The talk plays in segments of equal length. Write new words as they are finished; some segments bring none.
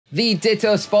The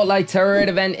Ditto Spotlight Tera Raid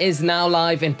event is now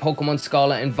live in Pokemon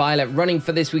Scarlet and Violet. Running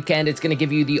for this weekend, it's going to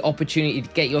give you the opportunity to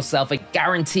get yourself a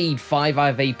guaranteed 5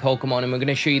 IV Pokemon, and we're going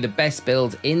to show you the best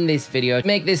builds in this video to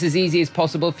make this as easy as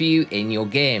possible for you in your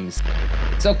games.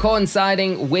 So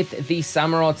coinciding with the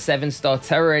Samurott 7-star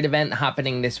Tera Raid event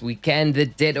happening this weekend, the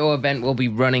Ditto event will be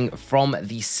running from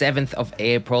the 7th of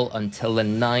April until the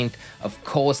 9th. Of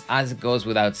course, as it goes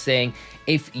without saying,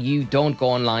 if you don't go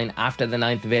online after the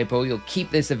 9th of April, you'll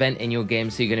keep this event in your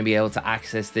game, so you're going to be able to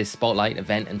access this Spotlight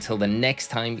event until the next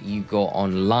time you go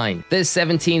online. The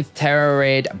 17th Tera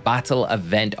Raid Battle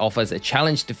event offers a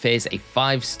challenge to face a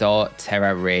 5-star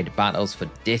Tera Raid battles for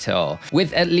Ditto,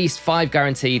 with at least 5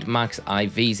 guaranteed max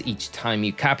IVs each time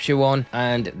you capture one,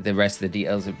 and the rest of the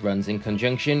details it runs in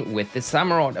conjunction with the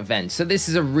Samurott event. So this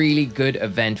is a really good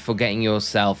event for getting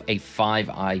yourself a 5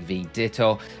 IV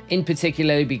Ditto, in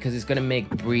particular because it's going to make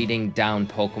breeding down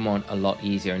Pokemon a lot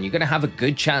easier, and you're going to have a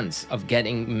good chance of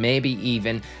getting maybe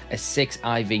even a 6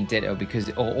 IV Ditto, because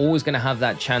you're always going to have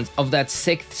that chance of that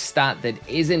 6th stat that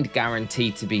isn't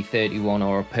guaranteed to be 31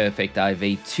 or a perfect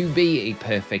IV to be a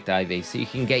perfect IV, so you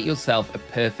can get yourself a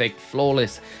perfect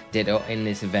flawless Ditto in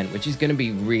this event, which is going to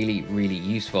be really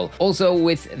useful. Also,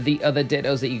 with the other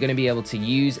Dittos that you're going to be able to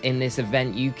use in this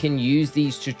event, you can use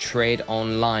these to trade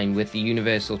online with the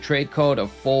universal trade code of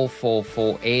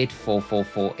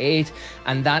 44484448,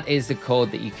 and that is the code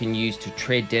that you can use to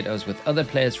trade Dittos with other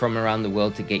players from around the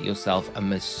world to get yourself a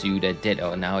Masuda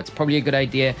Ditto. Now, it's probably a good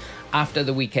idea after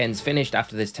the weekend's finished,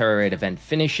 after this Tera Raid event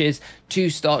finishes, to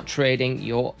start trading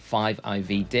your 5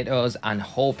 IV Dittos, and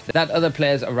hope that other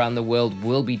players around the world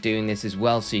will be doing this as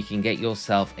well, so you can get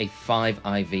yourself a 5 IV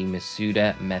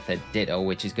Masuda Method Ditto,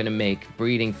 which is going to make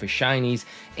breeding for shinies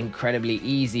incredibly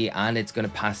easy, and it's going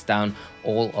to pass down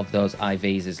all of those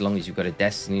IVs as long as you've got a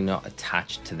Destiny Knot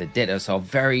attached to the Ditto. So a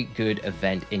very good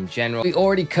event in general. We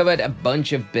already covered a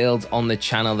bunch of builds on the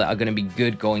channel that are going to be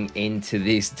good going into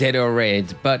this Ditto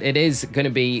Raid, but it is going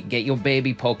to be get your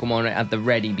baby Pokemon at the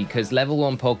ready, because level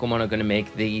 1 Pokemon are going to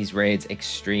make these raids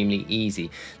extremely easy.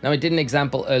 Now, I did an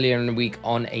example earlier in the week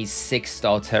on a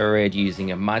 6-star Tera Raid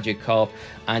using a Magikarp,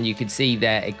 and you could see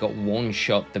there it got one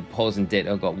shot, the Poison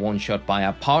Ditto got one shot by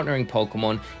our partnering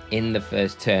Pokemon in the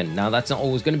first turn. Now, that's not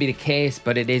always going to be the case,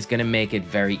 but it is going to make it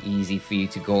very easy for you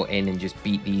to go in and just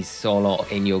beat these solo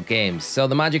in your games. So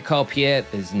the Magikarp here,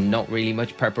 there's not really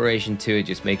much preparation to it.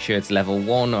 Just make sure it's level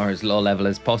 1 or as low level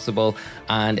as possible,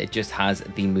 and it just has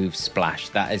the move Splash.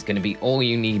 That is going to be all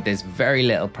you need. There's very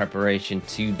little preparation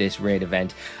to this raid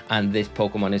event, and this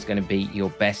Pokemon is going to be your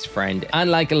best friend. And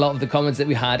like a lot of the comments that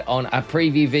we had on a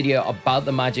preview video about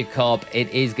the Magikarp, it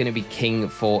is going to be king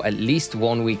for at least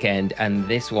one weekend, and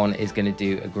this one is going to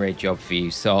do a great job for you.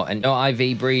 So, and no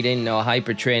IV breeding, no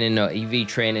hyper training, no EV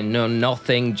training, no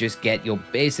nothing. Just get your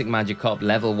basic Magikarp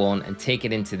level 1 and take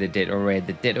it into the Ditto Raid.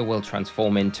 The Ditto will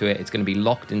transform into it. It's going to be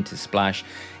locked into Splash.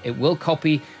 It will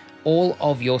copy all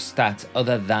of your stats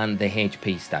other than the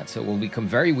HP stats, so it will become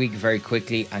very weak very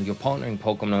quickly, and your partnering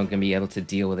Pokemon are going to be able to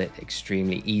deal with it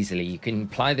extremely easily. You can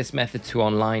apply this method to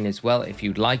online as well if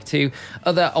you'd like to.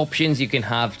 Other options, you can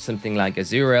have something like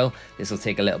Azurill. This will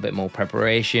take a little bit more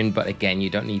preparation, but again, you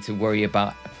don't need to worry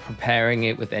about preparing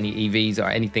it with any EVs or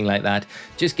anything like that.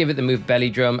 Just give it the move Belly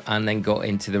Drum and then go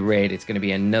into the raid. It's going to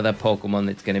be another Pokemon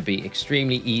that's going to be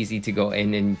extremely easy to go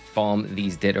in and farm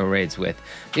these Ditto raids with.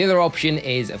 The other option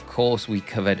is, of course, we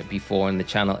covered before on the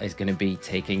channel, is going to be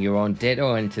taking your own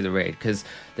Ditto into the raid, because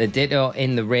the Ditto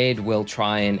in the raid will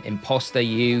try and imposter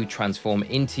you, transform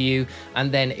into you,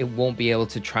 and then it won't be able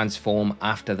to transform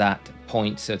after that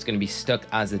point. So it's going to be stuck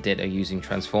as a Ditto using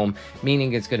transform,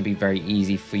 meaning it's going to be very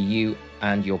easy for you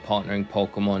and your partnering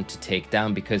Pokemon to take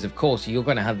down, because of course you're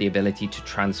going to have the ability to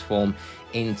transform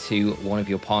into one of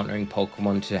your partnering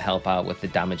Pokemon to help out with the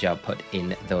damage output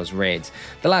in those raids.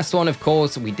 The last one, of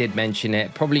course, we did mention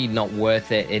it, probably not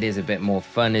worth it. It is a bit more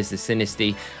fun, is the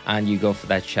Sinistea, and you go for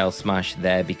that Shell Smash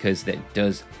there because it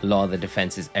does lower the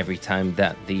defenses every time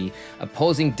that the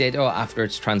opposing Ditto, after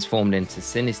it's transformed into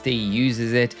Sinistea,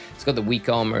 uses it. It's got the weak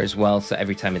armor as well, so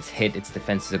every time it's hit, its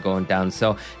defenses are going down,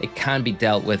 so it can be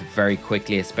dealt with very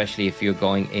quickly, especially if you're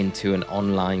going into an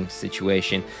online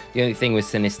situation. The only thing with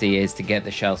Sinistea is to get the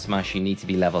Shell Smash, you need to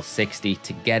be level 60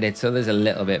 to get it, so there's a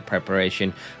little bit of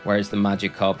preparation, whereas the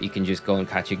Magikarp, you can just go and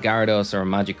catch a Gyarados or a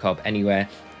Magikarp anywhere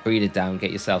breed it down,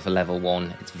 get yourself a level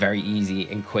 1. It's very easy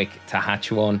and quick to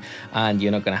hatch one, and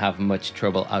you're not going to have much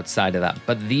trouble outside of that.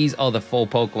 But these are the 4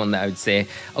 Pokemon that I would say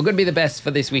are going to be the best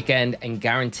for this weekend and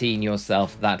guaranteeing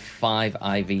yourself that 5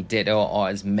 IV Ditto, or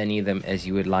as many of them as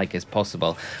you would like as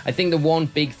possible. I think the one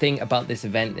big thing about this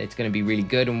event that's going to be really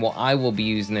good, and what I will be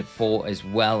using it for as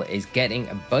well, is getting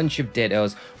a bunch of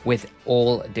Dittos with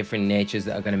all different natures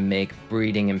that are going to make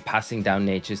breeding and passing down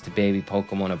natures to baby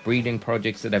Pokemon or breeding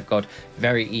projects that I've got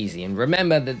very easy. And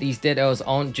remember that these Dittos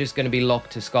aren't just going to be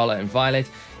locked to Scarlet and Violet.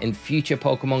 In future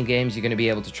Pokemon games, you're going to be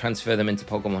able to transfer them into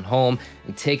Pokemon Home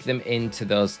and take them into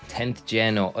those 10th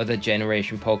gen or other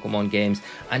generation Pokemon games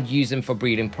and use them for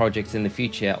breeding projects in the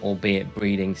future, albeit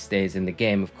breeding stays in the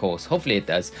game, of course. Hopefully it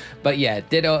does. But yeah,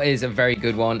 Ditto is a very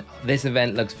good one. This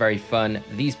event looks very fun.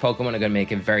 These Pokemon are going to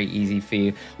make it very easy for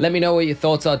you. Let me know what your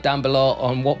thoughts are down below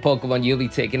on what Pokemon you'll be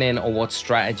taking in, or what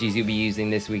strategies you'll be using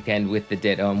this weekend with the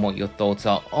Ditto, and what your thoughts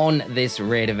are on this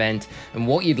raid event, and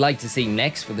what you'd like to see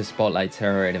next for the Spotlight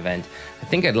Tera raid event. I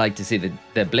think I'd like to see the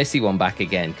Blissey one back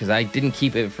again, because I didn't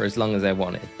keep it for as long as I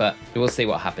wanted, but we'll see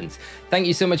what happens. Thank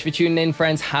you so much for tuning in,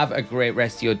 friends. Have a great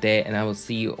rest of your day, and I will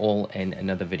see you all in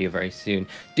another video very soon.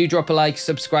 Do drop a like,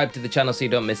 subscribe to the channel so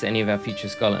you don't miss any of our future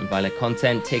Scarlet and Violet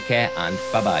content. Take care, and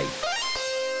bye-bye.